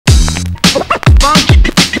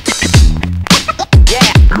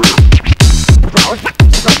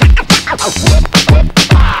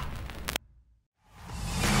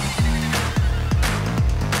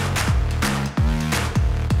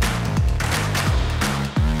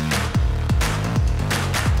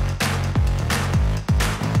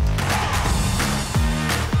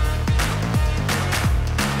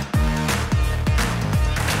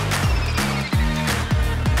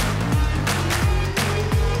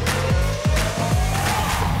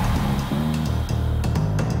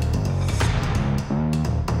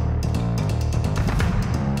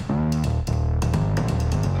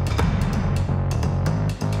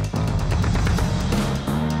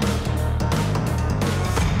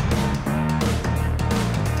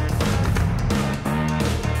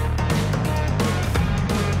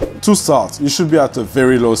To start, you should be at a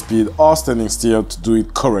very low speed or standing still to do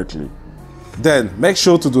it correctly. Then, make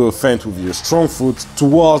sure to do a feint with your strong foot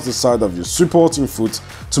towards the side of your supporting foot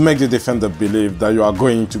to make the defender believe that you are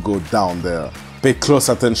going to go down there. Pay close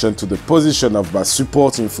attention to the position of my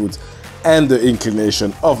supporting foot and the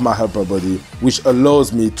inclination of my upper body, which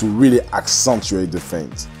allows me to really accentuate the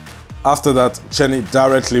feint. After that, chain it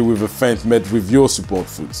directly with a feint made with your support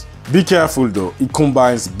foot. Be careful though, it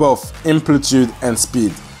combines both amplitude and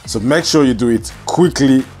speed, so make sure you do it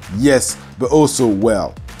quickly, yes, but also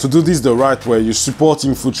well. To do this the right way, your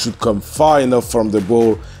supporting foot should come far enough from the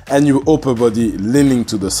ball and your upper body leaning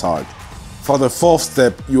to the side. For the fourth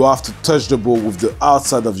step, you have to touch the ball with the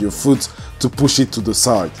outside of your foot to push it to the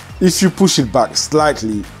side. If you push it back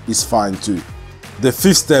slightly, it's fine too. The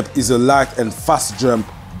fifth step is a light and fast jump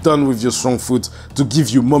done with your strong foot to give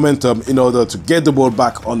you momentum in order to get the ball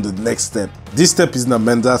back on the next step. This step is not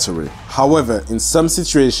mandatory, however, in some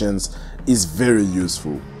situations, it's very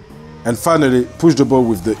useful. And finally, push the ball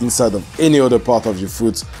with the inside of any other part of your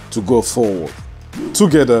foot to go forward.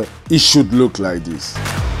 Together, it should look like this.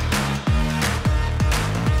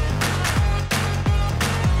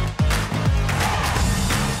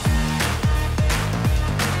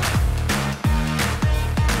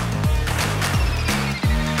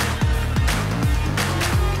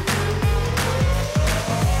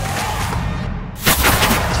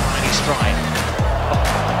 Tiny strike.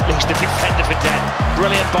 Oh, leaves the defender for dead.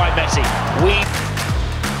 Brilliant by Messi.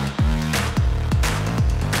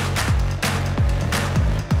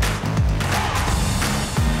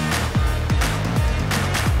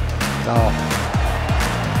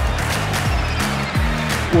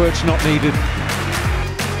 Words not needed.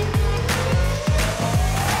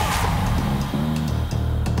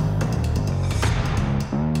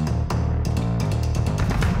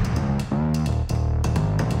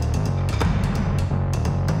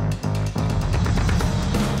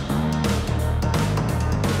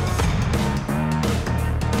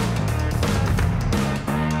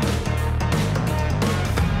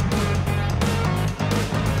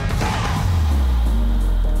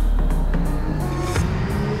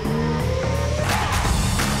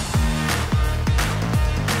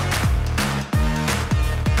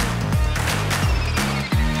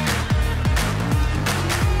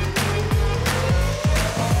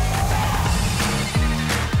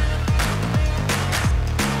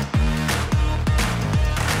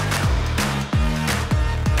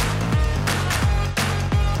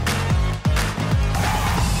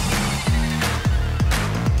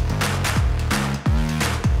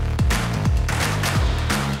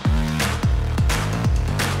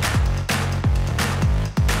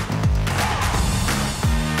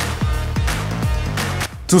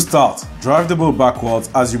 To start, drive the ball backwards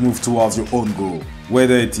as you move towards your own goal.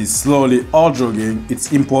 Whether it is slowly or jogging,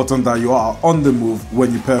 it's important that you are on the move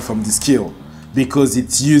when you perform this skill, because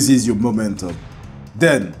it uses your momentum.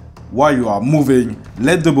 Then, while you are moving,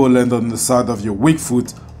 let the ball land on the side of your weak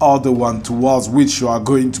foot or the one towards which you are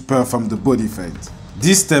going to perform the body feint.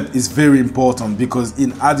 This step is very important because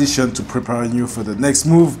in addition to preparing you for the next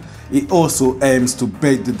move, it also aims to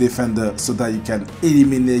bait the defender so that you can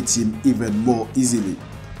eliminate him even more easily.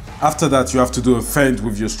 After that, you have to do a feint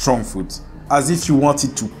with your strong foot, as if you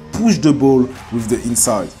wanted to push the ball with the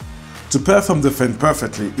inside. To perform the feint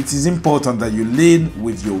perfectly, it is important that you lean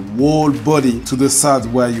with your whole body to the side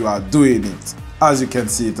where you are doing it, as you can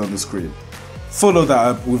see it on the screen. Follow that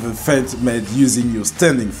up with a feint made using your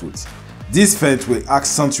standing foot. This feint will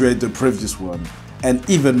accentuate the previous one and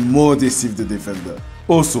even more deceive the defender.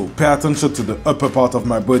 Also, pay attention to the upper part of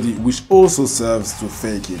my body, which also serves to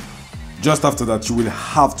fake it. Just after that, you will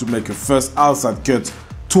have to make a first outside cut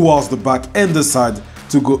towards the back and the side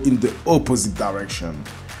to go in the opposite direction.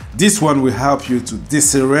 This one will help you to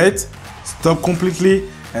decelerate, stop completely,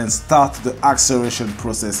 and start the acceleration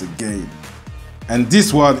process again. And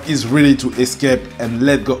this one is really to escape and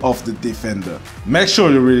let go of the defender. Make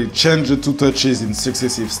sure you really change the two touches in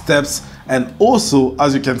successive steps, and also,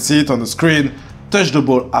 as you can see it on the screen, touch the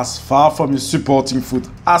ball as far from your supporting foot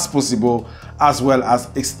as possible, as well as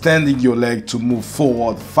extending your leg to move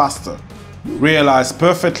forward faster. Realize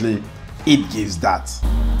perfectly, it gives that.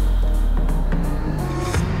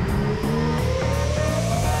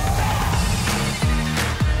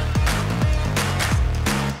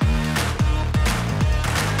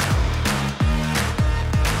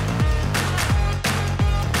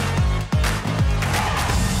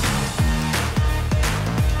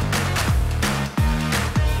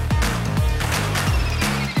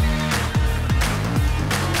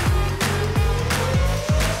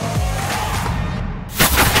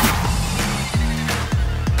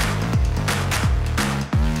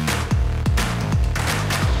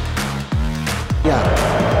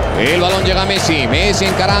 llega Messi. Messi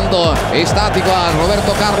encarando, estático a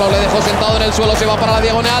Roberto Carlos, le dejó sentado en el suelo, se va para la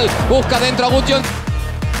diagonal, busca dentro a Gutión.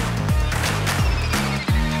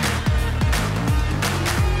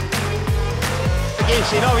 Y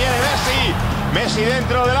si no viene Messi, Messi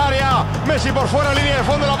dentro del área, Messi por fuera, línea de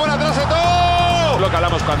fondo, la pone atrás de todo. Lo que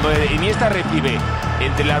hablamos cuando Iniesta recibe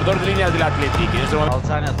entre las dos línies de l'Atlètic.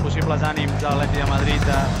 Alçant els possibles ànims de l'Atlètic de Madrid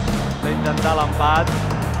d'intentar l'empat.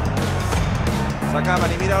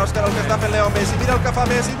 S'acaben i mira l'Òscar el que està fent Leo Messi, mira el que fa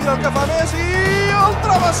Messi, mira el que fa Messi, el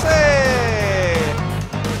travesser!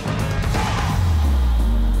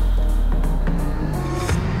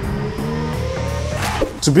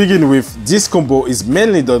 To begin with, this combo is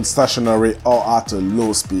mainly done stationary or at a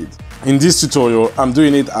low speed. In this tutorial, I'm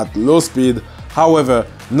doing it at low speed, however,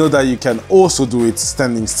 know that you can also do it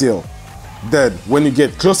standing still. Then, when you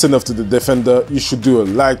get close enough to the defender, you should do a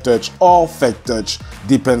light touch or fake touch,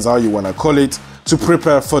 depends how you want to call it, to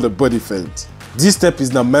prepare for the body feint. This step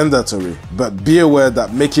is not mandatory, but be aware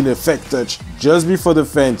that making a fake touch just before the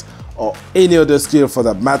feint or any other skill for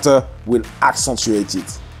that matter will accentuate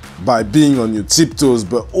it. By being on your tiptoes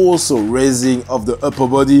but also raising of the upper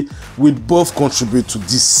body will both contribute to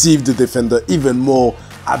deceive the defender even more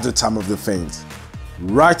at the time of the feint.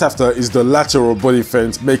 Right after is the lateral body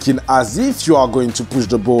feint, making as if you are going to push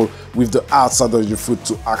the ball with the outside of your foot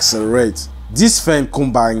to accelerate. This feint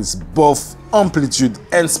combines both amplitude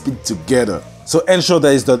and speed together. So ensure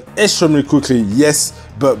that it's done extremely quickly, yes,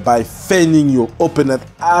 but by feigning your opponent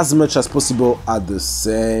as much as possible at the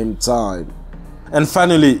same time. And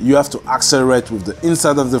finally, you have to accelerate with the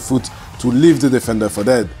inside of the foot to leave the defender for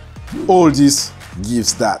dead. All this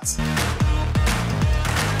gives that.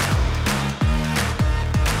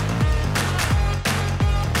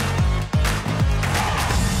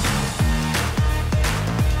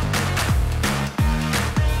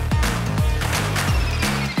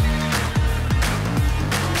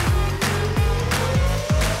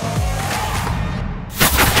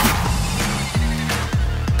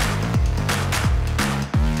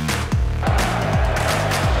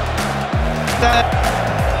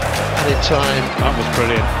 Added time. That was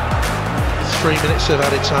brilliant. 3 minutes of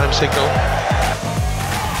added time signal.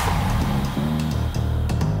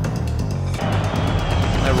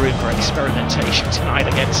 No room for experimentation tonight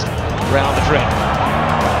against Real Madrid.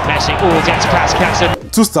 Messi gets past Captain.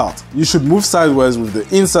 To start, you should move sideways with the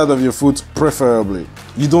inside of your foot preferably.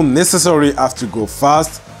 You don't necessarily have to go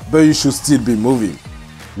fast, but you should still be moving.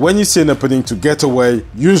 When you see an opening to get away,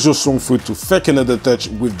 use your strong foot to fake another touch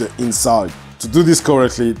with the inside. To do this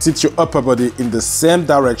correctly, tilt your upper body in the same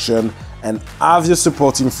direction and have your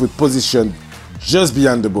supporting foot positioned just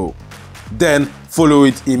behind the ball. Then follow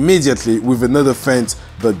it immediately with another feint,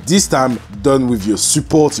 but this time done with your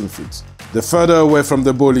supporting foot. The further away from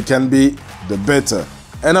the ball it can be, the better.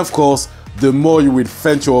 And of course, the more you will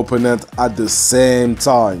feint your opponent at the same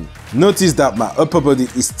time. Notice that my upper body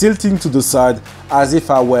is tilting to the side as if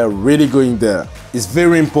I were really going there. It's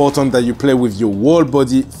very important that you play with your whole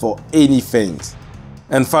body for any feint.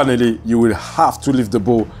 And finally, you will have to lift the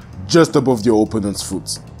ball just above your opponent's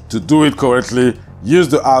foot. To do it correctly, use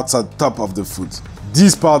the outside top of the foot.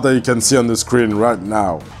 This part that you can see on the screen right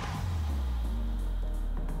now.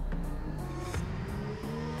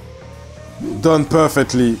 Done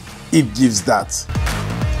perfectly, it gives that.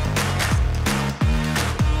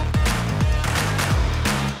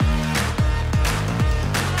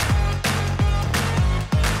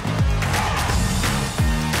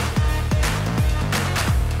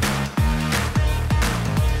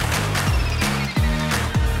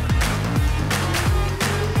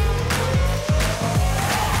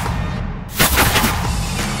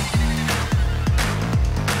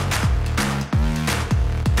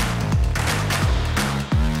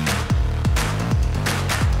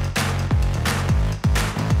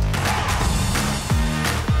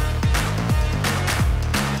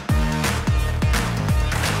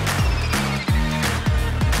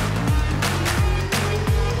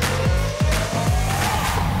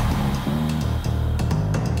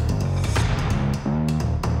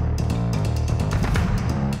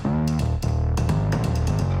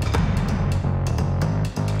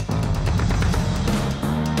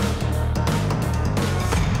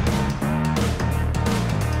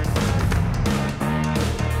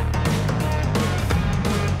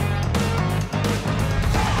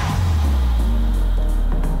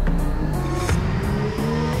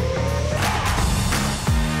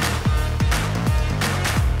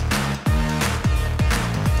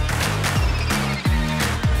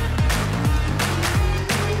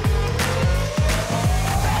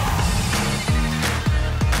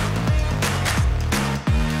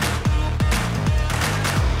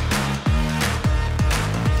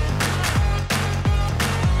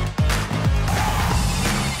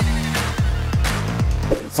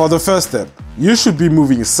 For the first step, you should be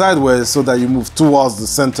moving sideways so that you move towards the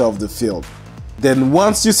center of the field. Then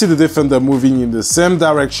once you see the defender moving in the same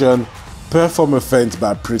direction, perform a feint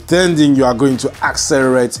by pretending you are going to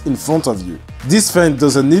accelerate in front of you. This feint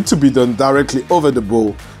doesn't need to be done directly over the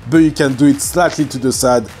ball, but you can do it slightly to the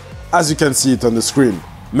side as you can see it on the screen.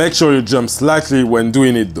 Make sure you jump slightly when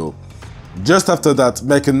doing it though. Just after that,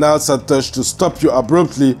 make an outside touch to stop you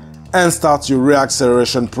abruptly and start your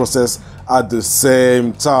reacceleration process at the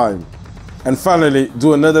same time. And finally,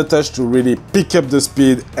 do another touch to really pick up the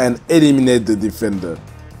speed and eliminate the defender.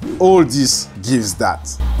 All this gives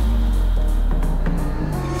that.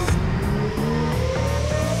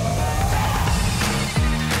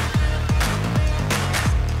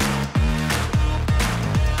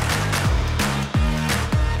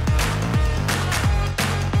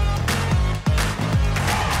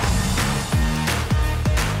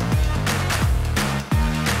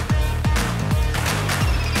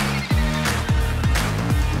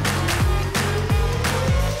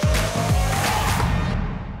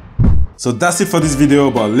 So that's it for this video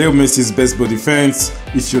about Leo Messi's best body feints.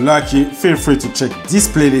 If you like it, feel free to check this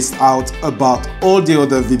playlist out about all the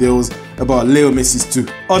other videos about Leo Messi's too.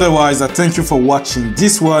 Otherwise, I thank you for watching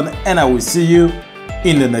this one and I will see you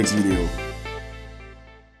in the next video.